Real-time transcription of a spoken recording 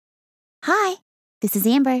Hi, this is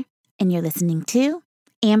Amber, and you're listening to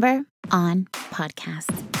Amber on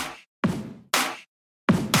Podcast.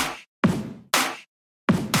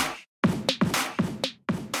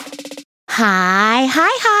 Hi.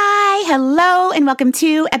 Hello, and welcome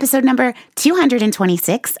to episode number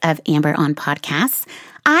 226 of Amber on Podcasts.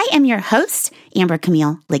 I am your host, Amber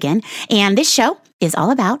Camille Ligon, and this show is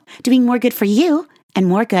all about doing more good for you and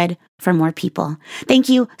more good for more people. Thank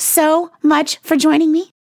you so much for joining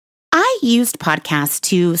me. I used podcasts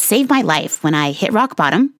to save my life when I hit rock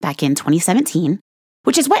bottom back in 2017,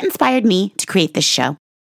 which is what inspired me to create this show,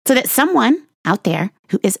 so that someone out there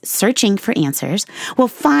who is searching for answers will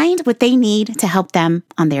find what they need to help them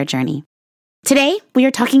on their journey. Today, we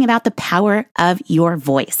are talking about the power of your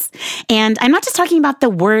voice. And I'm not just talking about the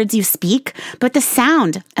words you speak, but the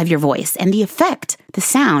sound of your voice and the effect the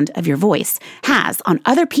sound of your voice has on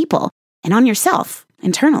other people and on yourself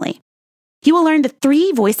internally. You will learn the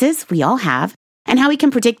 3 voices we all have and how we can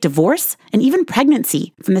predict divorce and even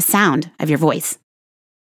pregnancy from the sound of your voice.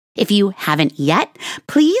 If you haven't yet,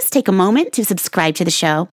 please take a moment to subscribe to the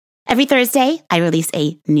show. Every Thursday, I release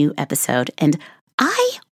a new episode, and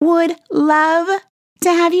I would love to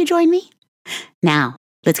have you join me. Now,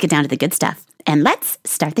 let's get down to the good stuff, and let's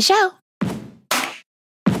start the show.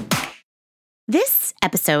 This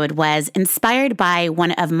episode was inspired by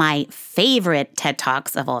one of my favorite TED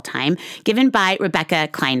Talks of all time, given by Rebecca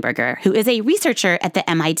Kleinberger, who is a researcher at the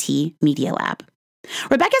MIT Media Lab.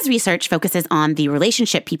 Rebecca's research focuses on the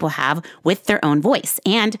relationship people have with their own voice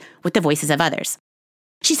and with the voices of others.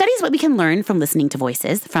 She studies what we can learn from listening to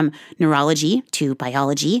voices, from neurology to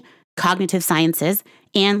biology, cognitive sciences,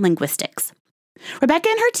 and linguistics. Rebecca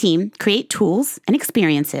and her team create tools and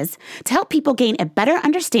experiences to help people gain a better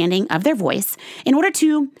understanding of their voice in order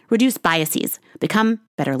to reduce biases, become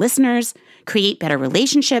better listeners, create better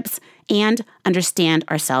relationships, and understand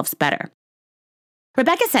ourselves better.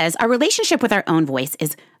 Rebecca says our relationship with our own voice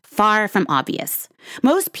is far from obvious.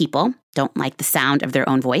 Most people don't like the sound of their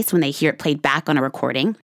own voice when they hear it played back on a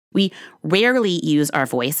recording. We rarely use our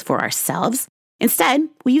voice for ourselves. Instead,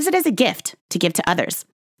 we use it as a gift to give to others.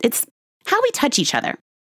 It's how we touch each other.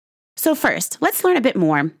 So first, let's learn a bit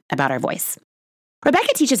more about our voice.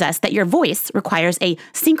 Rebecca teaches us that your voice requires a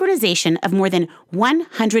synchronization of more than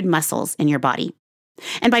 100 muscles in your body.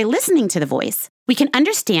 And by listening to the voice, we can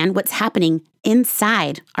understand what's happening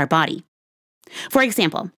inside our body. For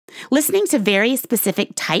example, listening to very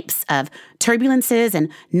specific types of turbulences and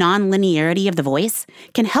non-linearity of the voice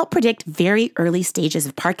can help predict very early stages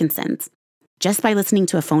of Parkinson's just by listening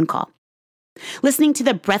to a phone call. Listening to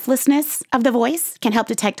the breathlessness of the voice can help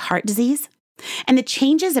detect heart disease, and the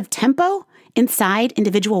changes of tempo inside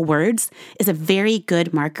individual words is a very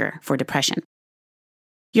good marker for depression.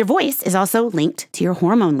 Your voice is also linked to your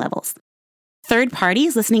hormone levels. Third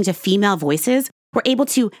parties listening to female voices were able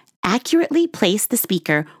to accurately place the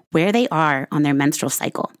speaker where they are on their menstrual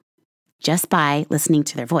cycle, just by listening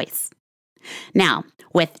to their voice. Now,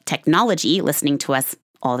 with technology listening to us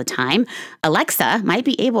all the time, Alexa might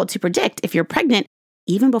be able to predict if you're pregnant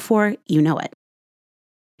even before you know it.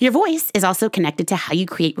 Your voice is also connected to how you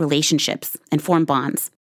create relationships and form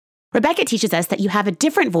bonds. Rebecca teaches us that you have a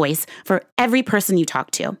different voice for every person you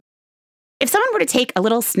talk to. If someone were to take a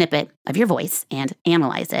little snippet of your voice and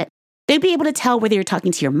analyze it, they'd be able to tell whether you're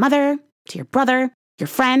talking to your mother, to your brother, your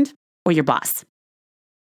friend, or your boss.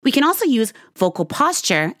 We can also use vocal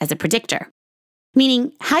posture as a predictor,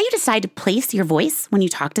 meaning how you decide to place your voice when you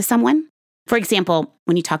talk to someone, for example,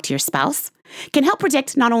 when you talk to your spouse, can help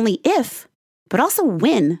predict not only if, but also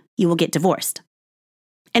when you will get divorced.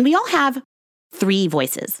 And we all have 3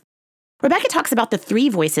 voices. Rebecca talks about the 3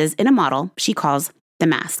 voices in a model she calls the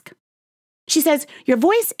mask. She says your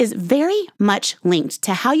voice is very much linked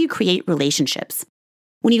to how you create relationships.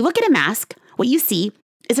 When you look at a mask, what you see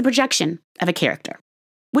is a projection of a character,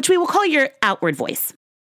 which we will call your outward voice.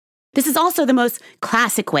 This is also the most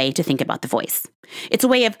classic way to think about the voice. It's a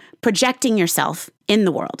way of projecting yourself in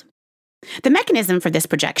the world. The mechanism for this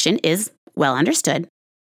projection is well understood.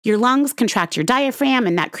 Your lungs contract your diaphragm,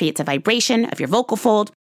 and that creates a vibration of your vocal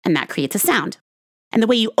fold, and that creates a sound. And the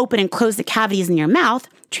way you open and close the cavities in your mouth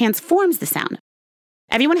transforms the sound.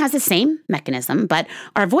 Everyone has the same mechanism, but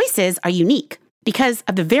our voices are unique because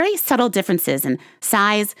of the very subtle differences in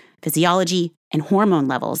size, physiology, and hormone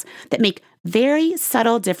levels that make very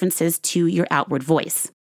subtle differences to your outward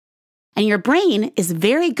voice. And your brain is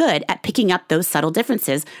very good at picking up those subtle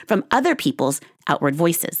differences from other people's outward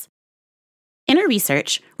voices. In her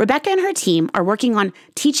research, Rebecca and her team are working on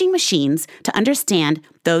teaching machines to understand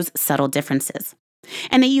those subtle differences.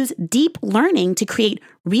 And they use deep learning to create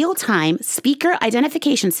real-time speaker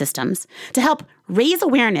identification systems to help raise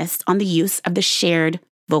awareness on the use of the shared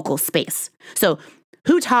vocal space. So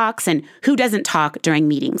who talks and who doesn't talk during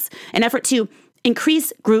meetings, an effort to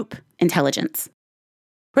increase group intelligence.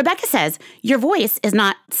 Rebecca says your voice is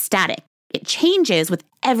not static. It changes with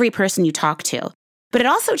every person you talk to, but it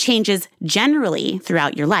also changes generally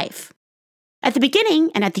throughout your life. At the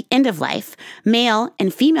beginning and at the end of life, male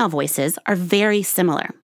and female voices are very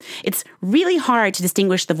similar. It's really hard to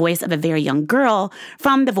distinguish the voice of a very young girl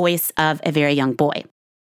from the voice of a very young boy.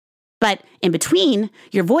 But in between,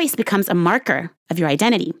 your voice becomes a marker of your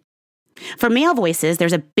identity. For male voices,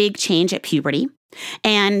 there's a big change at puberty.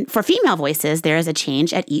 And for female voices, there is a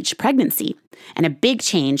change at each pregnancy and a big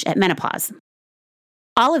change at menopause.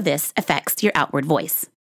 All of this affects your outward voice,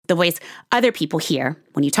 the voice other people hear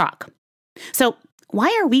when you talk. So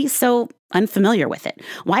why are we so unfamiliar with it?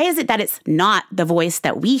 Why is it that it's not the voice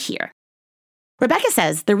that we hear? Rebecca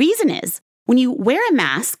says the reason is when you wear a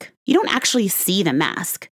mask, you don't actually see the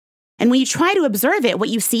mask. And when you try to observe it, what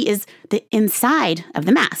you see is the inside of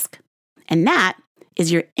the mask. And that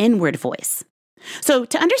is your inward voice. So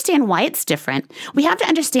to understand why it's different, we have to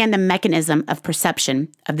understand the mechanism of perception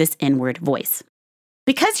of this inward voice.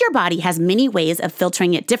 Because your body has many ways of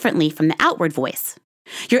filtering it differently from the outward voice.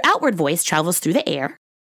 Your outward voice travels through the air,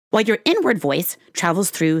 while your inward voice travels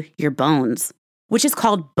through your bones, which is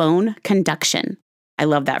called bone conduction. I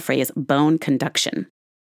love that phrase, bone conduction.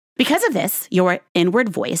 Because of this, your inward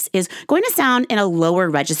voice is going to sound in a lower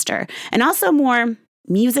register and also more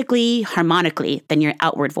musically, harmonically than your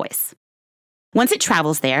outward voice. Once it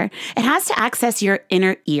travels there, it has to access your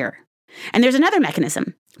inner ear. And there's another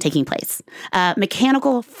mechanism taking place, a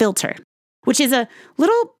mechanical filter, which is a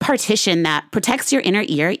little partition that protects your inner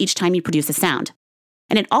ear each time you produce a sound.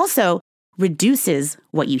 And it also reduces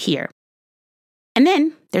what you hear. And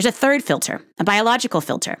then there's a third filter, a biological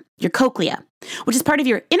filter, your cochlea, which is part of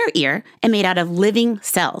your inner ear and made out of living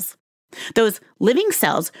cells. Those living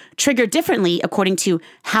cells trigger differently according to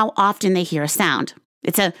how often they hear a sound.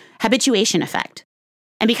 It's a habituation effect.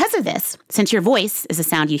 And because of this, since your voice is the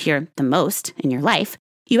sound you hear the most in your life,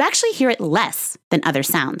 you actually hear it less than other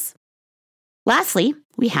sounds. Lastly,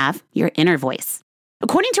 we have your inner voice.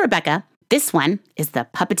 According to Rebecca, this one is the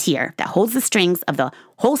puppeteer that holds the strings of the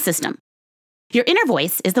whole system. Your inner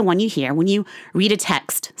voice is the one you hear when you read a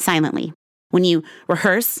text silently, when you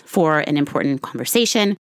rehearse for an important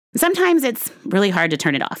conversation. Sometimes it's really hard to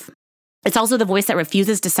turn it off. It's also the voice that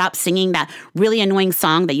refuses to stop singing that really annoying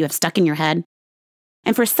song that you have stuck in your head.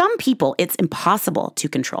 And for some people, it's impossible to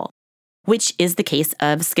control, which is the case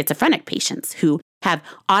of schizophrenic patients who have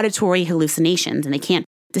auditory hallucinations and they can't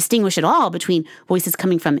distinguish at all between voices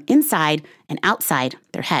coming from inside and outside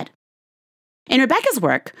their head. In Rebecca's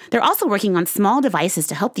work, they're also working on small devices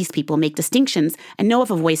to help these people make distinctions and know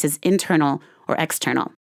if a voice is internal or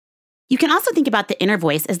external. You can also think about the inner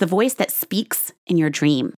voice as the voice that speaks in your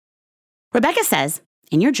dream. Rebecca says,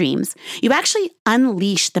 in your dreams, you actually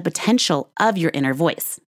unleash the potential of your inner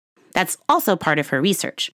voice. That's also part of her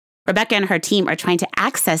research. Rebecca and her team are trying to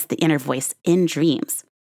access the inner voice in dreams.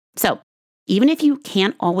 So, even if you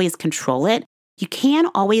can't always control it, you can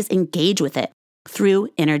always engage with it through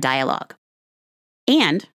inner dialogue.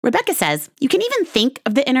 And Rebecca says you can even think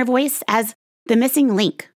of the inner voice as the missing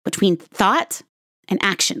link between thought and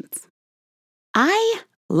actions. I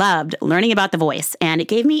loved learning about the voice, and it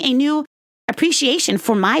gave me a new appreciation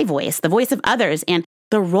for my voice, the voice of others, and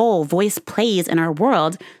the role voice plays in our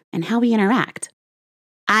world and how we interact.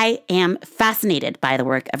 I am fascinated by the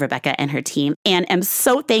work of Rebecca and her team and am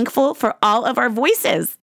so thankful for all of our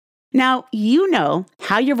voices. Now, you know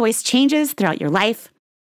how your voice changes throughout your life,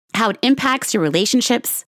 how it impacts your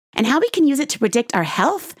relationships, and how we can use it to predict our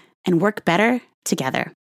health and work better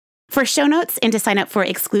together. For show notes and to sign up for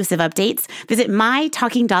exclusive updates, visit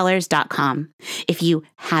mytalkingdollars.com. If you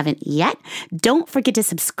haven't yet, don't forget to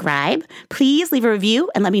subscribe. Please leave a review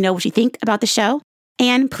and let me know what you think about the show.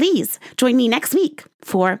 And please join me next week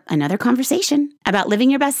for another conversation about living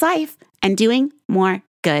your best life and doing more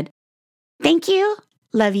good. Thank you.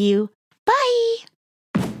 Love you. Bye.